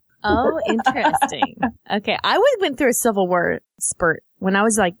interested. Oh, interesting. Okay. I went through a Civil War spurt when I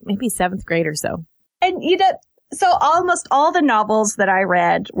was like maybe 7th grade or so. And, so almost all the novels that I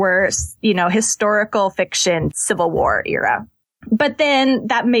read were, historical fiction, Civil War era. But then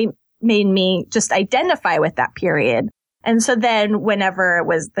that made me just identify with that period. And so then whenever it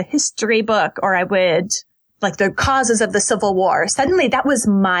was the history book or I would like the causes of the Civil War, suddenly that was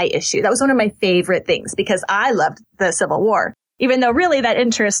my issue. That was one of my favorite things because I loved the Civil War, even though really that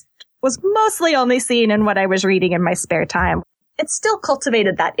interest was mostly only seen in what I was reading in my spare time. It still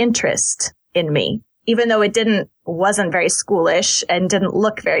cultivated that interest in me, even though it wasn't very schoolish and didn't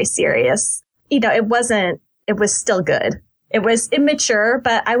look very serious. It was still good. It was immature,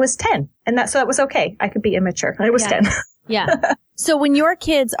 but I was 10 and so that was okay. I could be immature. I was 10. Yeah. So when your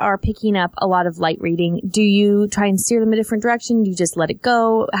kids are picking up a lot of light reading, do you try and steer them a different direction? Do you just let it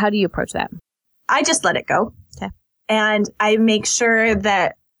go? How do you approach that? I just let it go. Okay. And I make sure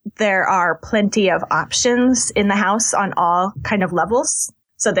that there are plenty of options in the house on all kind of levels.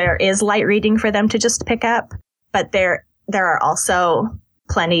 So there is light reading for them to just pick up, but there are also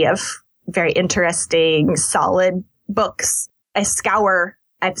plenty of very interesting, solid books. I've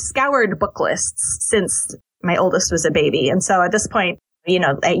scoured book lists since my oldest was a baby. And so at this point,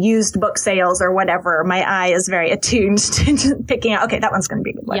 at used book sales or whatever, my eye is very attuned to picking out, okay, that one's going to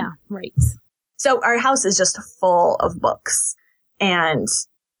be a good one. Yeah, right. So our house is just full of books, and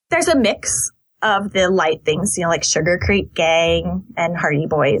there's a mix of the light things, like Sugar Creek Gang and Hardy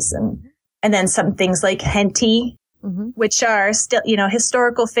Boys, and then some things like Henty, which are still,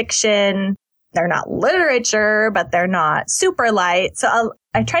 historical fiction. They're not literature, but they're not super light. So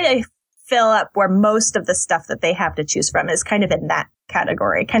I try to fill up where most of the stuff that they have to choose from is kind of in that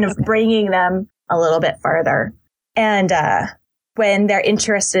category, kind of bringing them a little bit farther. And when they're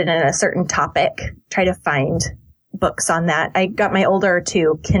interested in a certain topic, try to find books on that. I got my older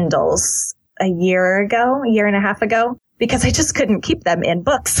 2 Kindles a year and a half ago, because I just couldn't keep them in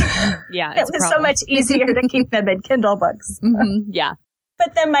books. Yeah. It was so much easier to keep them in Kindle books. Yeah.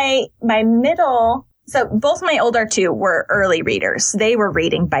 But then my middle, so both my older 2 were early readers. They were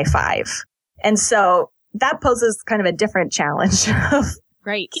reading by 5. And so that poses kind of a different challenge of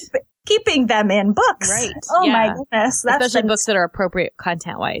right. keeping them in books. Right. Oh my goodness. Especially books that are appropriate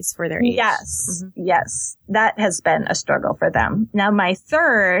content-wise for their age. Yes. Yes. That has been a struggle for them. Now my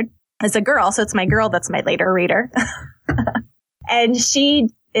third is a girl, so it's my girl that's my later reader. And she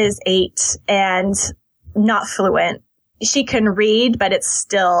is 8 and not fluent. She can read, but it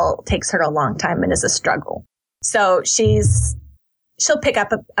still takes her a long time and is a struggle. So she'll pick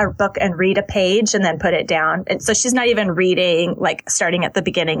up a book and read a page and then put it down. And so she's not even reading, like starting at the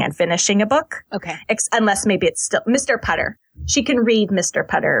beginning and finishing a book. Okay. Unless maybe it's still Mr. Putter. She can read Mr.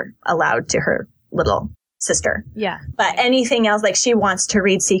 Putter aloud to her little sister. Yeah. But anything else, like she wants to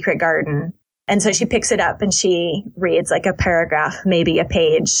read Secret Garden. And so she picks it up and she reads like a paragraph, maybe a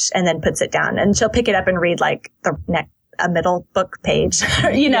page, and then puts it down. And she'll pick it up and read like a middle book page,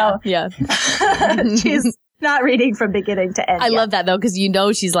 Yeah. She's not reading from beginning to end. I love that though, because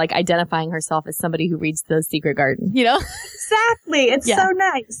she's like identifying herself as somebody who reads The Secret Garden, Exactly. It's so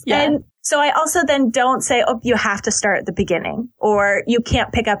nice. Yeah. And so I also then don't say, oh, you have to start at the beginning, or you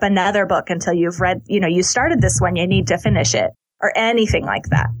can't pick up another book until you've read, you started this one, you need to finish it, or anything like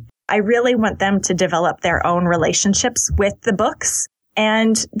that. I really want them to develop their own relationships with the books.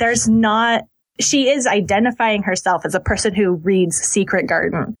 And she is identifying herself as a person who reads Secret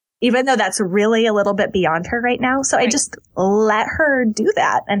Garden, even though that's really a little bit beyond her right now. So I just let her do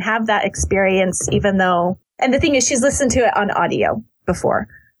that and have that experience, even though, and the thing is, she's listened to it on audio before,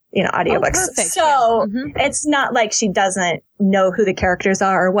 audiobooks. Oh, perfect. So it's not like she doesn't know who the characters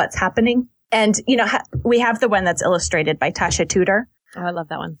are or what's happening. And, we have the one that's illustrated by Tasha Tudor. Oh, I love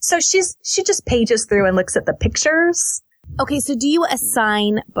that one. So she just pages through and looks at the pictures. Okay, so do you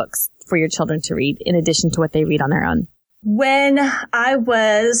assign books for your children to read in addition to what they read on their own? When I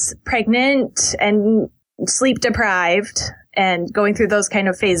was pregnant and sleep deprived and going through those kind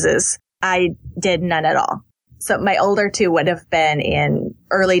of phases, I did none at all. So my older two would have been in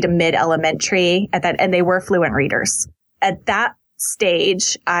early to mid elementary at that, and they were fluent readers. At that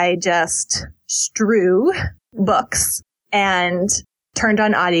stage, I just strew books and turned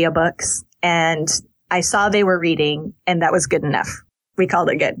on audiobooks, and I saw they were reading, and that was good enough. We called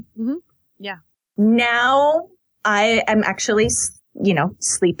it good. Mm-hmm. Yeah. Now I am actually,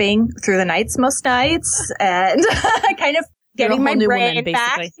 sleeping through the nights most nights and kind of getting my brain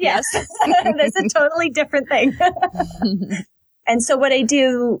back. Yes. That's a totally different thing. And so what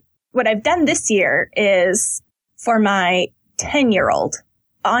I've done this year is for my 10-year-old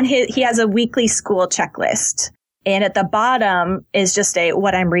he has a weekly school checklist, and at the bottom is just a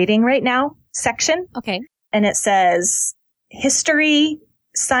what I'm reading right now section. Okay. And it says history,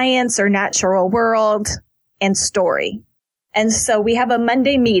 science or natural world, and story. And so we have a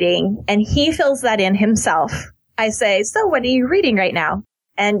Monday meeting and he fills that in himself. I say, so what are you reading right now?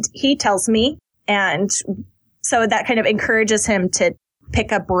 And he tells me. And so that kind of encourages him to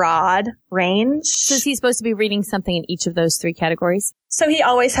pick a broad range. So is he supposed to be reading something in each of those 3 categories? So he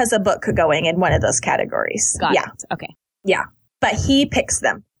always has a book going in one of those categories. Got it. Okay. Yeah. But he picks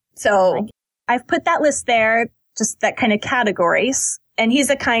them. So I've put that list there, just that kind of categories. And he's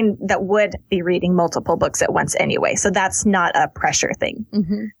a kind that would be reading multiple books at once anyway. So that's not a pressure thing.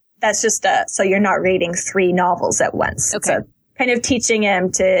 Mm-hmm. That's just so you're not reading 3 novels at once. Okay. So kind of teaching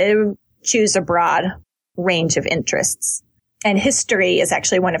him to choose a broad range of interests. And history is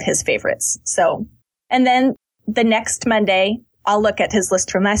actually one of his favorites. So, and then the next Monday, I'll look at his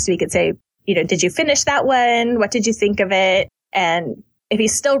list from last week and say, did you finish that one? What did you think of it? And if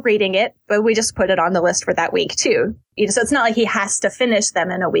he's still reading it, but we just put it on the list for that week too. So it's not like he has to finish them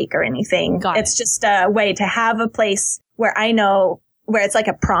in a week or anything. It's just a way to have a place where I know, where it's like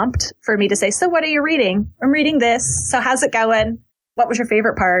a prompt for me to say, so what are you reading? I'm reading this. So how's it going? What was your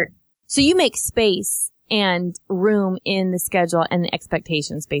favorite part? So you make space and room in the schedule and the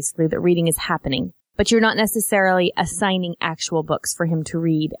expectations, basically, that reading is happening. But you're not necessarily assigning actual books for him to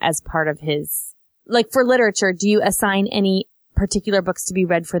read as part of his, like for literature, do you assign any particular books to be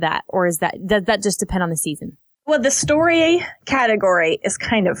read for that? Or does that just depend on the season? Well, the story category is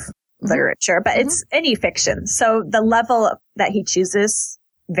kind of literature, but it's any fiction. So the level that he chooses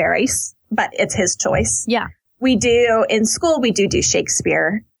varies, but it's his choice. Yeah. In school, we do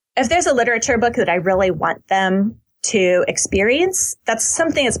Shakespeare. If there's a literature book that I really want them to experience, that's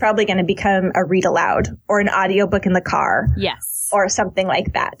something that's probably going to become a read aloud or an audiobook in the car. Yes. Or something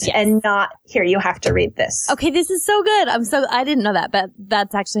like that. Yes. And not, here, you have to read this. Okay, this is so good. I didn't know that, but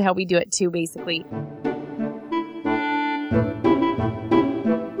that's actually how we do it too, basically.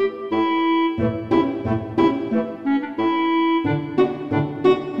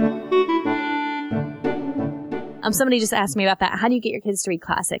 Somebody just asked me about that. How do you get your kids to read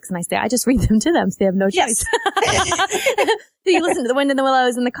classics? And I say, I just read them to them so they have no choice. Yes. So you listen to The Wind in the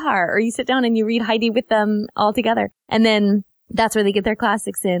Willows in the car, or you sit down and you read Heidi with them all together. And then that's where they get their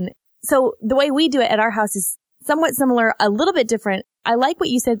classics in. So the way we do it at our house is somewhat similar, a little bit different. I like what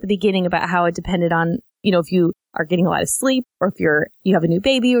you said at the beginning about how it depended on, if you are getting a lot of sleep or if you have a new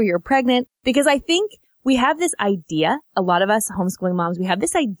baby or you're pregnant, because I think we have this idea, a lot of us homeschooling moms, we have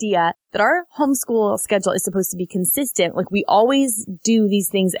this idea that our homeschool schedule is supposed to be consistent. Like we always do these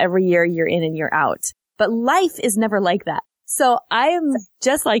things every year in and year out. But life is never like that. So I am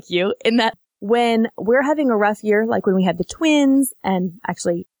just like you in that when we're having a rough year, like when we had the twins and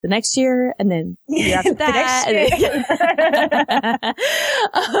actually the next year and then the year after that,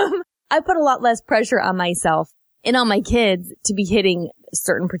 I put a lot less pressure on myself and on my kids to be hitting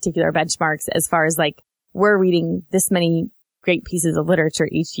certain particular benchmarks as far as like, we're reading this many great pieces of literature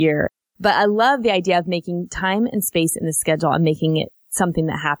each year. But I love the idea of making time and space in the schedule and making it something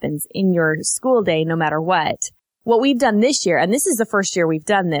that happens in your school day, no matter what. What we've done this year, and this is the first year we've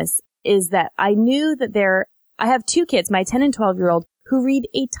done this, is that I knew that I have 2 kids, my 10 and 12-year-old, who read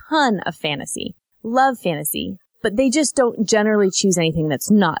a ton of fantasy, love fantasy, but they just don't generally choose anything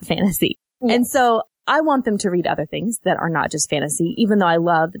that's not fantasy. Yes. And so I want them to read other things that are not just fantasy, even though I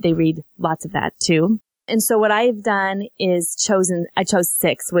love that they read lots of that too. And so what I've done is I chose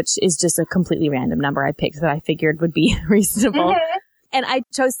 6, which is just a completely random number I picked that I figured would be reasonable. And I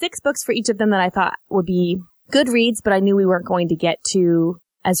chose 6 books for each of them that I thought would be good reads, but I knew we weren't going to get to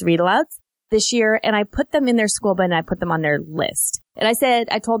as read alouds this year. And I put them in their school book and I put them on their list. And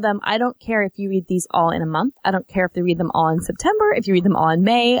I told them, I don't care if you read these all in a month. I don't care if they read them all in September, if you read them all in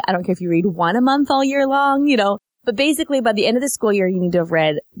May. I don't care if you read one a month all year long, But basically, by the end of the school year, you need to have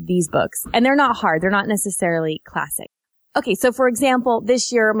read these books. And they're not hard. They're not necessarily classic. Okay, so for example,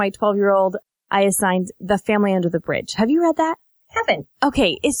 this year, my 12-year-old, I assigned The Family Under the Bridge. Have you read that? Haven't.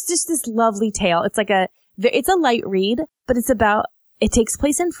 Okay, it's just this lovely tale. It's a light read, but it takes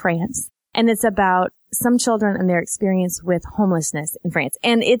place in France, and it's about some children and their experience with homelessness in France.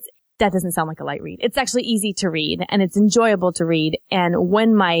 And that doesn't sound like a light read. It's actually easy to read, and it's enjoyable to read. And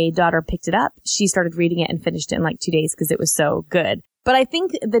when my daughter picked it up, she started reading it and finished it in like 2 days because it was so good. But I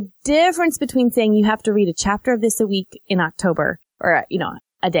think the difference between saying you have to read a chapter of this a week in October, or,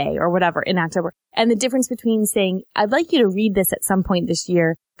 a day or whatever in October, and the difference between saying, I'd like you to read this at some point this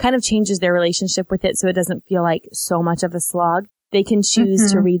year, kind of changes their relationship with it so it doesn't feel like so much of a slog. They can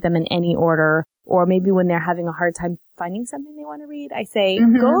choose to read them in any order, or maybe when they're having a hard time finding something they want to read, I say, go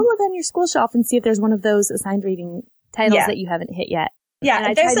look on your school shelf and see if there's one of those assigned reading titles that you haven't hit yet. Yeah, and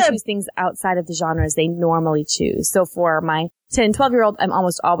I try to choose things outside of the genres they normally choose. So for my 10 and 12-year-old, I'm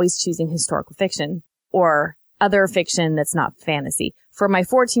almost always choosing historical fiction or other fiction that's not fantasy. For my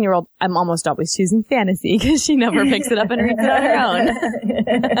 14-year-old, I'm almost always choosing fantasy because she never picks it up and reads it on her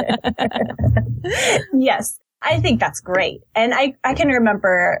own. Yes, I think that's great. And I can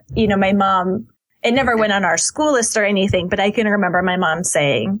remember, my mom, it never went on our school list or anything, but I can remember my mom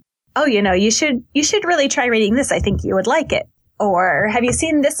saying, oh, you should really try reading this. I think you would like it. Or have you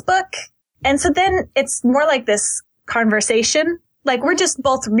seen this book? And so then it's more like this conversation. Like we're just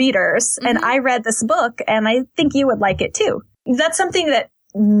both readers and I read this book and I think you would like it too. That's something that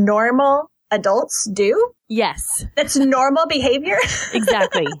normal adults do. Yes. That's normal behavior.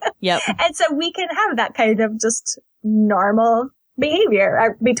 Exactly. Yep. And so we can have that kind of just normal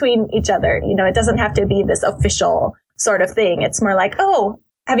behavior between each other. It doesn't have to be this official sort of thing. It's more like, oh,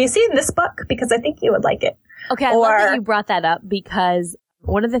 have you seen this book? Because I think you would like it. Okay. I love that you brought that up because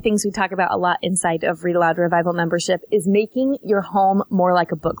one of the things we talk about a lot inside of Read Aloud Revival membership is making your home more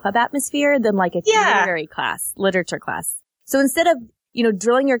like a book club atmosphere than like a literary class, literature class. So instead of,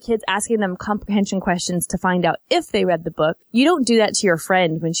 drilling your kids, asking them comprehension questions to find out if they read the book, you don't do that to your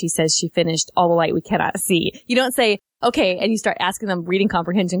friend when she says she finished All the Light We Cannot See. You don't say, okay, and you start asking them reading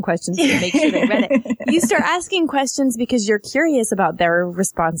comprehension questions to make sure they read it. You start asking questions because you're curious about their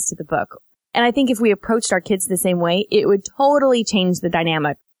response to the book. And I think if we approached our kids the same way, it would totally change the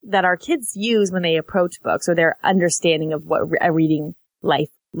dynamic that our kids use when they approach books or their understanding of what a reading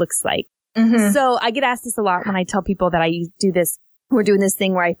life looks like. So I get asked this a lot when I tell people that I do this. We're doing this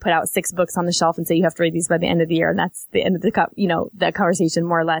thing where I put out 6 books on the shelf and say you have to read these by the end of the year. And that's the end of the conversation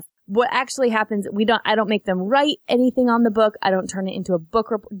more or less. What actually happens, I don't make them write anything on the book. I don't turn it into a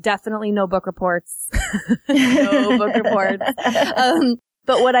book report. Definitely no book reports. No book reports.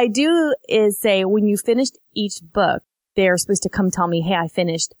 But what I do is say when you finished each book, they're supposed to come tell me, hey, I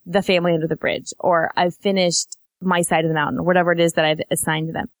finished The Family Under the Bridge, or I finished My Side of the Mountain, or whatever it is that I've assigned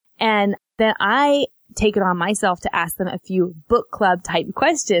to them. And then I take it on myself to ask them a few book club type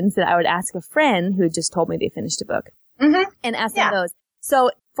questions that I would ask a friend who had just told me they finished a book and ask them those.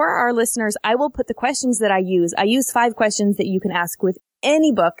 So for our listeners, I will put the questions that I use. I use 5 questions that you can ask with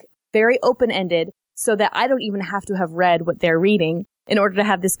any book, very open-ended, so that I don't even have to have read what they're reading in order to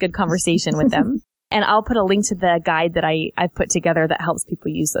have this good conversation with them. And I'll put a link to the guide that I've put together that helps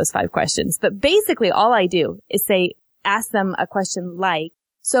people use those 5 questions. But basically all I do is ask them a question like,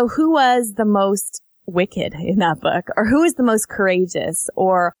 so who was the most wicked in that book? Or who is the most courageous?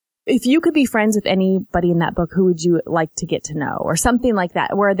 Or if you could be friends with anybody in that book, who would you like to get to know? Or something like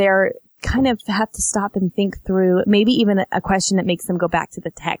that, where they're kind of have to stop and think through, maybe even a question that makes them go back to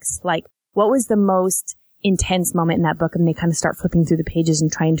the text. Like, what was the most intense moment in that book? And they kind of start flipping through the pages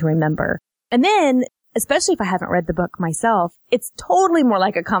and trying to remember. And then, especially if I haven't read the book myself, it's totally more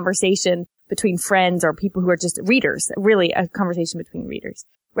like a conversation between friends or people who are just readers, really a conversation between readers,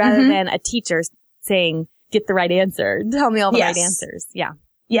 rather than a teacher saying, get the right answer, tell me all the right answers. Yeah.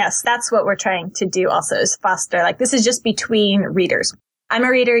 Yes, that's what we're trying to do also, is foster, like, this is just between readers. I'm a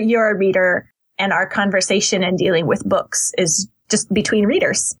reader, you're a reader, and our conversation and dealing with books is just between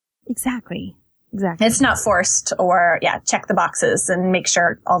readers. Exactly. It's not forced or, check the boxes and make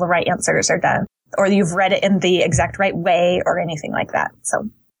sure all the right answers are done, or you've read it in the exact right way or anything like that. So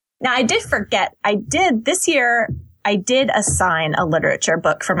now I did forget, this year, I did assign a literature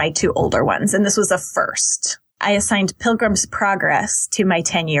book for my 2 older ones, and this was a first. I assigned Pilgrim's Progress to my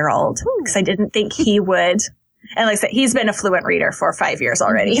 10-year-old because I didn't think he would. And like I said, he's been a fluent reader for 5 years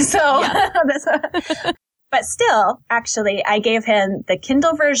already. So, but still, actually, I gave him the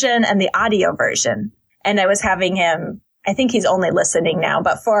Kindle version and the audio version. And I was having him I think he's only listening now,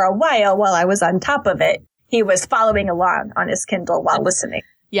 but for a while I was on top of it, he was following along on his Kindle while listening.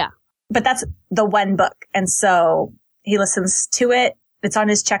 Yeah. But that's the one book. And so he listens to it. It's on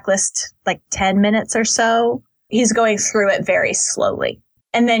his checklist, like 10 minutes or so. He's going through it very slowly.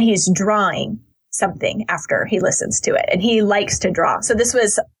 And then he's drawing something after he listens to it. And he likes to draw. So this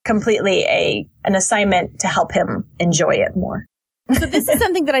was completely an assignment to help him enjoy it more. So this is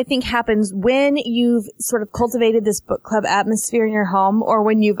something that I think happens when you've sort of cultivated this book club atmosphere in your home, or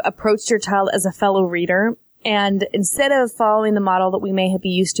when you've approached your child as a fellow reader. And instead of following the model that we may be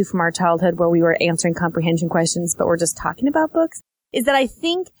used to from our childhood, where we were answering comprehension questions, but we're just talking about books, is that I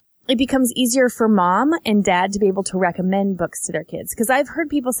think it becomes easier for mom and dad to be able to recommend books to their kids. Because I've heard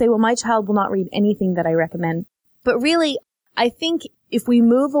people say, well, my child will not read anything that I recommend. But really, I think if we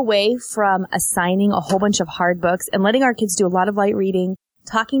move away from assigning a whole bunch of hard books and letting our kids do a lot of light reading,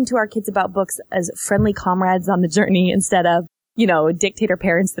 talking to our kids about books as friendly comrades on the journey instead of, dictator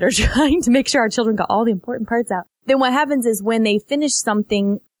parents that are trying to make sure our children got all the important parts out, then what happens is when they finish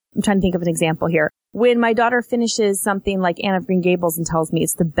something, I'm trying to think of an example here. When my daughter finishes something like Anne of Green Gables and tells me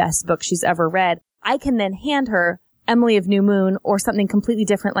it's the best book she's ever read, I can then hand her Emily of New Moon or something completely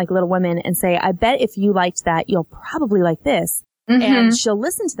different like Little Women and say, I bet if you liked that, you'll probably like this. Mm-hmm. And she'll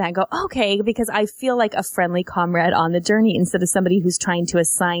listen to that and go, okay, because I feel like a friendly comrade on the journey instead of somebody who's trying to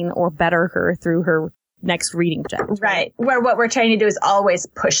assign or better her through her next reading project. Right. Where what we're trying to do is always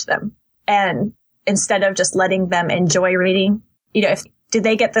push them. And instead of just letting them enjoy reading, do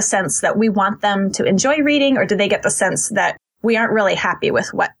they get the sense that we want them to enjoy reading, or do they get the sense that we aren't really happy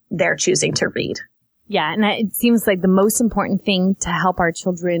with what they're choosing to read? Yeah, and it seems like the most important thing to help our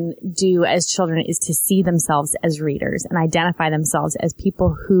children do as children is to see themselves as readers and identify themselves as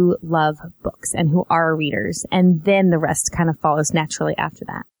people who love books and who are readers. And then the rest kind of follows naturally after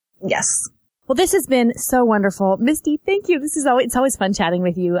that. Yes. Well, this has been so wonderful. Misty, thank you. It's always fun chatting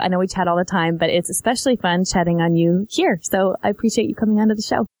with you. I know we chat all the time, but it's especially fun chatting on you here. So I appreciate you coming onto the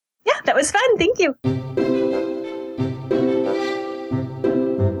show. Yeah, that was fun. Thank you.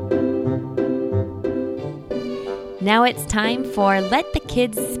 Now it's time for Let the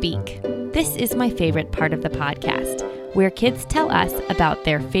Kids Speak. This is my favorite part of the podcast, where kids tell us about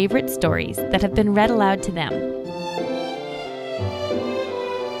their favorite stories that have been read aloud to them.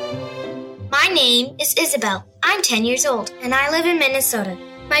 My name is Isabel. I'm 10 years old, and I live in Minnesota.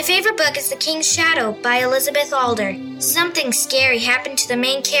 My favorite book is The King's Shadow by Elizabeth Alder. Something scary happened to the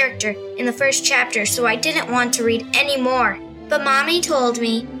main character in the first chapter, so I didn't want to read any more. But Mommy told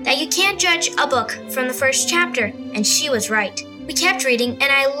me that you can't judge a book from the first chapter, and she was right. We kept reading,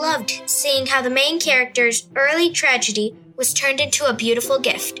 and I loved seeing how the main character's early tragedy was turned into a beautiful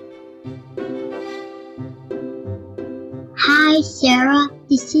gift. Hi, Sarah.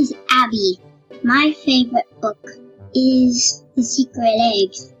 This is Abby. My favorite book is The Secret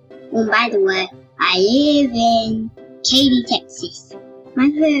Eggs. Oh, by the way, I live in Katy, Texas. My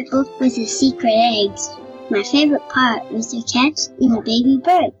favorite book was The Secret Eggs. My favorite part was the cats and the baby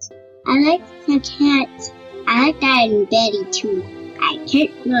birds. I like the cats. I like that and Betty too. I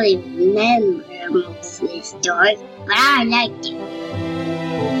can't really remember most of the story, but I liked it.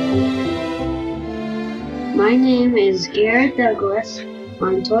 My name is Garrett Douglas.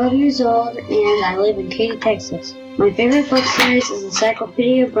 I'm 12 years old and I live in Katy, Texas. My favorite book series is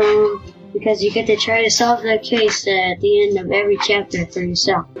Encyclopedia Brown because you get to try to solve the case at the end of every chapter for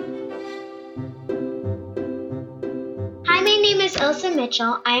yourself. Hi, my name is Elsa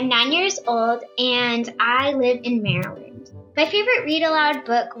Mitchell. I am 9 years old and I live in Maryland. My favorite read-aloud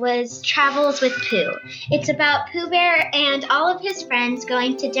book was Travels with Pooh. It's about Pooh Bear and all of his friends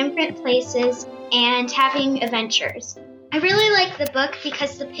going to different places and having adventures. I really like the book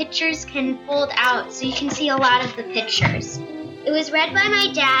because the pictures can fold out so you can see a lot of the pictures. It was read by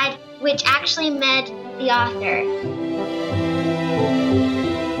my dad, which actually met the author.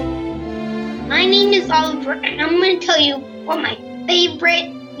 My name is Oliver, and I'm going to tell you what my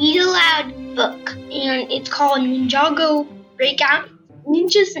favorite read-aloud book, and it's called Ninjago Breakout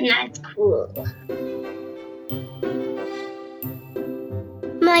Ninjas, and that's cool.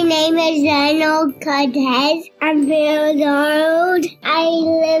 My name is Daniel Cortez. I'm 3 years old. I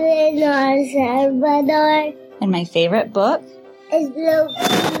live in El Salvador. And my favorite book is Blue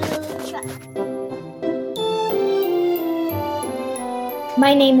Truck.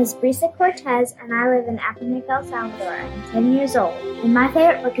 My name is Brisa Cortez, and I live in Apaneca, El Salvador. I'm 10 years old. And my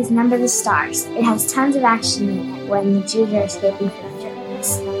favorite book is Number the Stars. It has tons of action in it when the Jews are escaping from the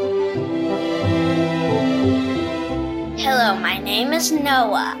Germans. Hello, my name is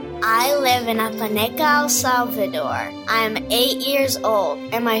Noah. I live in Apaneca, El Salvador. I'm 8 years old,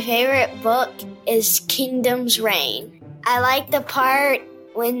 and my favorite book is Kingdom's Reign. I like the part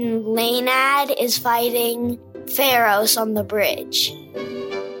when Lainad is fighting Pharos on the bridge.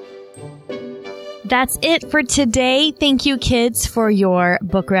 That's it for today. Thank you, kids, for your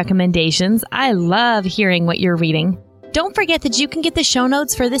book recommendations. I love hearing what you're reading. Don't forget that you can get the show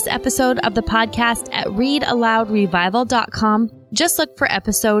notes for this episode of the podcast at readaloudrevival.com. Just look for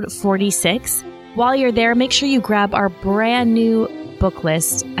episode 46. While you're there, make sure you grab our brand new book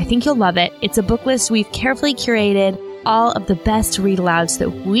list. I think you'll love it. It's a book list we've carefully curated all of the best read alouds that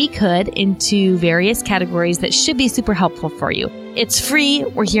we could into various categories that should be super helpful for you. It's free.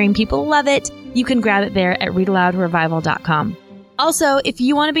 We're hearing people love it. You can grab it there at readaloudrevival.com. Also, if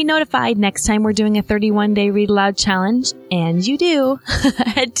you want to be notified next time we're doing a 31-day read aloud challenge, and you do,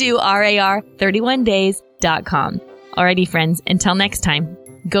 head to rar31days.com. Alrighty, friends, until next time,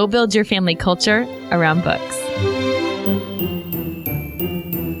 go build your family culture around books.